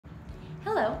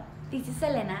Hello, this is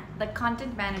Elena, the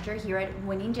content manager here at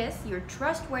LearnDash, your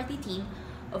trustworthy team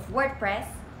of WordPress,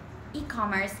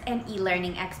 e-commerce, and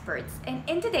e-learning experts. And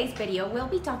in today's video, we'll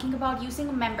be talking about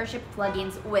using membership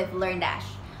plugins with LearnDash.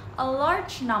 A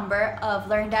large number of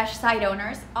LearnDash site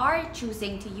owners are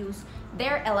choosing to use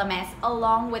their LMS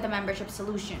along with a membership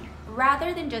solution,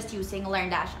 rather than just using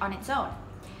LearnDash on its own.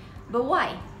 But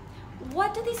why?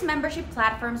 What do these membership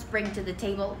platforms bring to the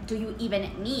table? Do you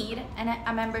even need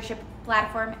a membership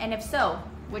platform? And if so,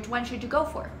 which one should you go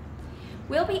for?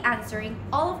 We'll be answering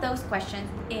all of those questions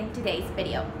in today's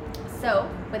video. So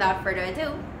without further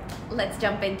ado, let's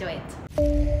jump into it.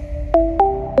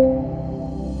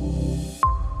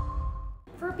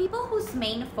 For people whose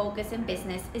main focus in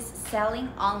business is selling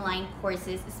online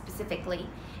courses specifically,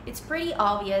 it's pretty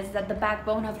obvious that the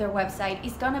backbone of their website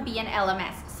is going to be an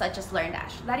LMS such as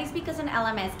LearnDash. That is because an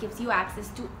LMS gives you access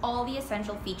to all the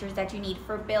essential features that you need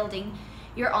for building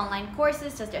your online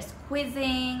courses, such as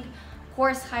quizzing,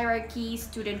 course hierarchy,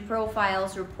 student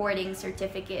profiles, reporting,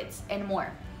 certificates, and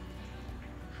more.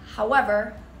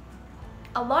 However,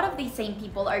 a lot of these same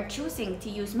people are choosing to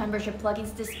use membership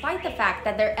plugins despite the fact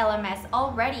that their LMS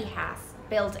already has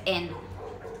built-in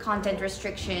content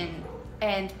restriction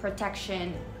and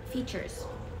protection features.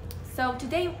 So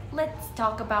today, let's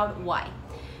talk about why.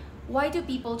 Why do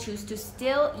people choose to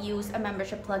still use a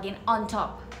membership plugin on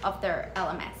top of their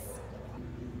LMS?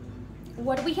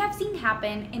 What we have seen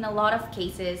happen in a lot of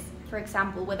cases, for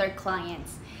example, with our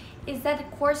clients, is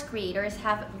that course creators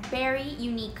have very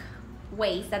unique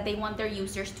ways that they want their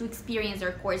users to experience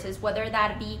their courses, whether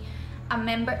that be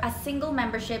a single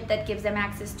membership that gives them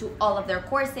access to all of their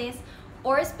courses,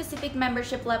 or specific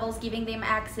membership levels giving them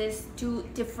access to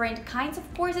different kinds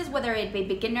of courses, whether it be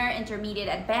beginner, intermediate,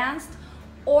 advanced,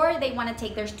 or they want to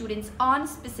take their students on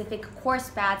specific course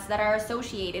paths that are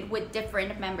associated with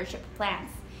different membership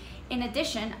plans. In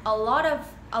addition, a lot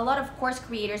of course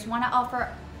creators want to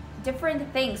offer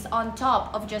different things on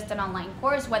top of just an online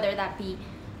course, whether that be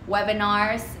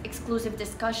webinars, exclusive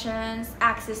discussions,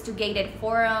 access to gated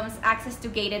forums, access to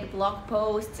gated blog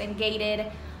posts, and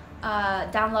gated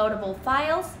downloadable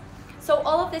files. So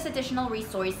all of these additional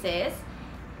resources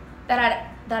that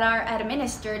are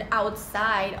administered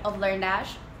outside of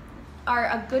LearnDash are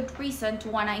a good reason to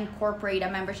want to incorporate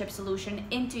a membership solution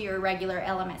into your regular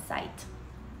LMS site.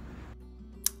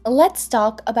 Let's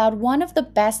talk about one of the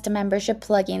best membership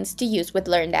plugins to use with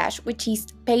LearnDash, which is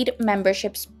Paid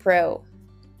Memberships Pro.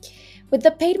 With the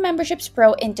Paid Memberships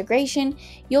Pro integration,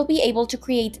 you'll be able to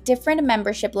create different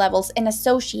membership levels and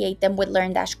associate them with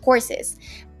LearnDash courses.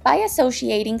 By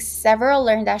associating several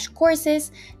LearnDash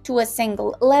courses to a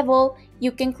single level,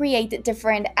 you can create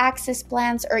different access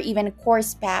plans or even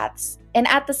course paths. And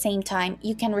at the same time,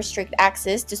 you can restrict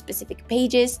access to specific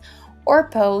pages or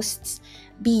posts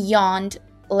beyond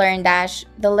LearnDash,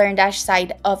 the LearnDash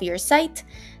side of your site,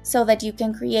 so that you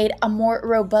can create a more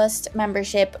robust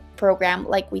membership program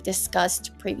like we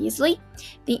discussed previously.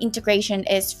 The integration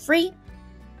is free.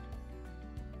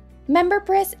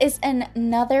 MemberPress is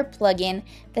another plugin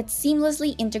that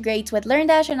seamlessly integrates with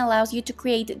LearnDash and allows you to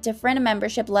create different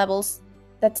membership levels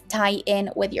that tie in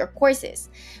with your courses.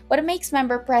 What makes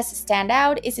MemberPress stand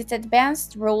out is its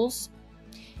advanced rules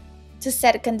to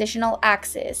set conditional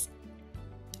access.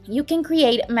 You can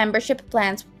create membership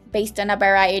plans based on a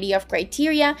variety of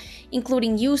criteria,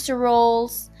 including user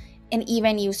roles and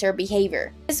even user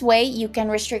behavior. This way, you can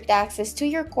restrict access to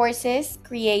your courses,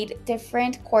 create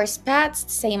different course paths,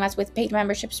 same as with Paid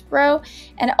Memberships Pro,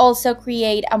 and also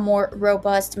create a more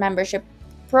robust membership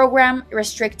program,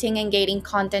 restricting and gating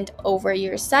content over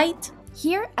your site.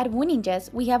 Here at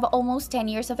LearnDash, we have almost 10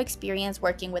 years of experience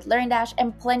working with LearnDash,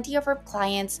 and plenty of our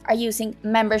clients are using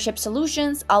membership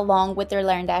solutions along with their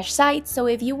LearnDash site. So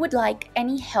if you would like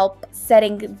any help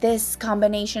setting this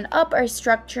combination up or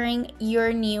structuring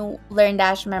your new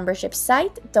LearnDash membership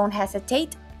site, don't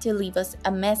hesitate to leave us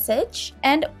a message.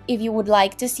 And if you would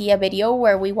like to see a video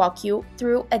where we walk you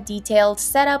through a detailed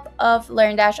setup of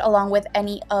LearnDash along with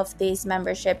any of these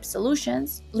membership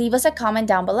solutions, leave us a comment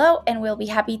down below and we'll be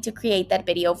happy to create that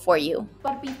video for you.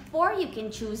 But before you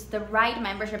can choose the right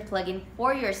membership plugin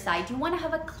for your site, you want to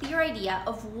have a clear idea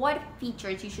of what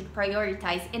features you should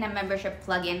prioritize in a membership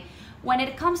plugin when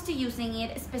it comes to using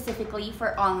it specifically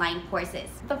for online courses.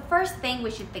 The first thing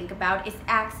we should think about is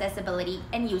accessibility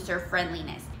and user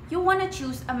friendliness. You want to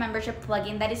choose a membership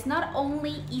plugin that is not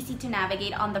only easy to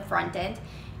navigate on the front end,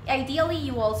 ideally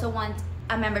you also want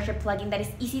a membership plugin that is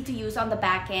easy to use on the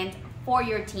back end for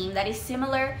your team, that is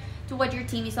similar to what your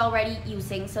team is already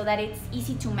using, so that it's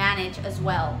easy to manage as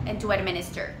well and to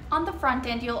administer. On the front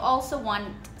end, you'll also want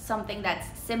something that's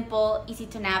simple, easy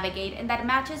to navigate, and that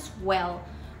matches well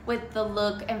with the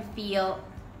look and feel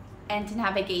and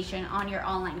navigation on your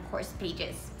online course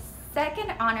pages. Second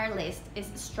on our list is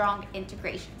strong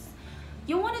integrations.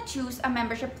 You want to choose a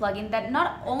membership plugin that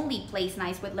not only plays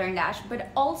nice with LearnDash, but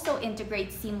also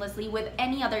integrates seamlessly with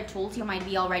any other tools you might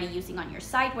be already using on your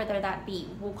site, whether that be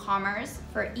WooCommerce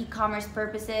for e-commerce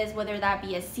purposes, whether that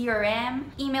be a CRM,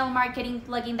 email marketing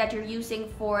plugin that you're using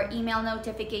for email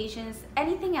notifications,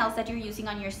 anything else that you're using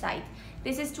on your site.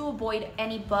 This is to avoid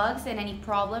any bugs and any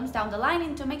problems down the line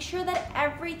and to make sure that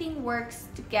everything works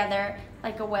together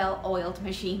like a well-oiled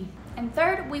machine. And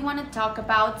third, we want to talk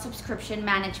about subscription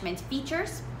management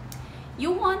features.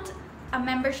 You want a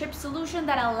membership solution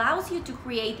that allows you to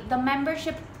create the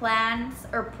membership plans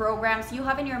or programs you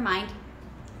have in your mind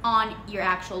on your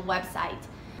actual website.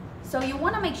 So you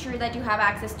want to make sure that you have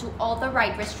access to all the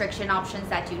right restriction options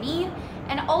that you need,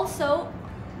 and also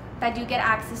that you get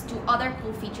access to other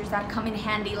cool features that come in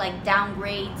handy, like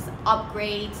downgrades,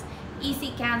 upgrades,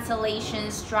 easy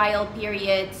cancellations, trial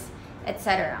periods,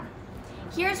 etc.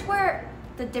 Here's where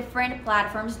the different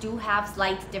platforms do have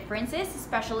slight differences,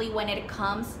 especially when it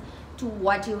comes to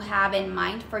what you have in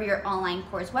mind for your online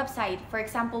course website. For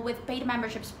example, with Paid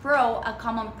Memberships Pro, a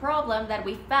common problem that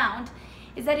we found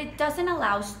is that it doesn't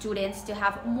allow students to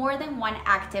have more than one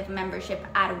active membership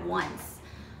at once.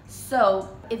 So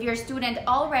if your student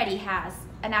already has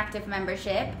an active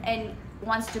membership and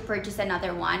wants to purchase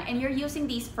another one, and you're using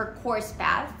these for course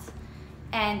paths,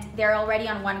 and they're already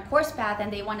on one course path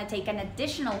and they want to take an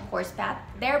additional course path,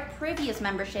 their previous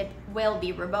membership will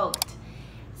be revoked.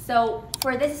 So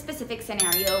for this specific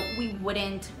scenario, we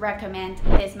wouldn't recommend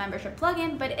this membership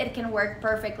plugin, but it can work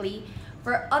perfectly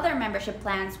for other membership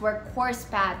plans where course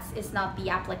paths is not the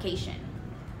application.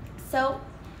 So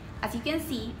as you can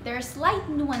see, there are slight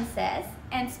nuances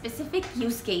and specific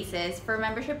use cases for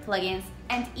membership plugins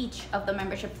and each of the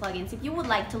membership plugins. If you would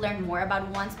like to learn more about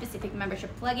one specific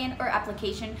membership plugin or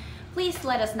application, please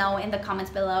let us know in the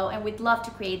comments below, and we'd love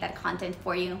to create that content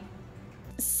for you.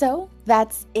 So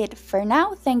that's it for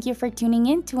now. Thank you for tuning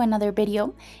in to another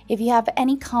video. If you have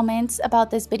any comments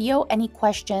about this video, any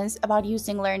questions about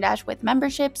using LearnDash with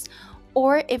memberships,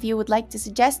 or if you would like to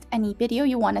suggest any video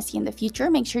you want to see in the future,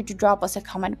 make sure to drop us a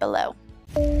comment below.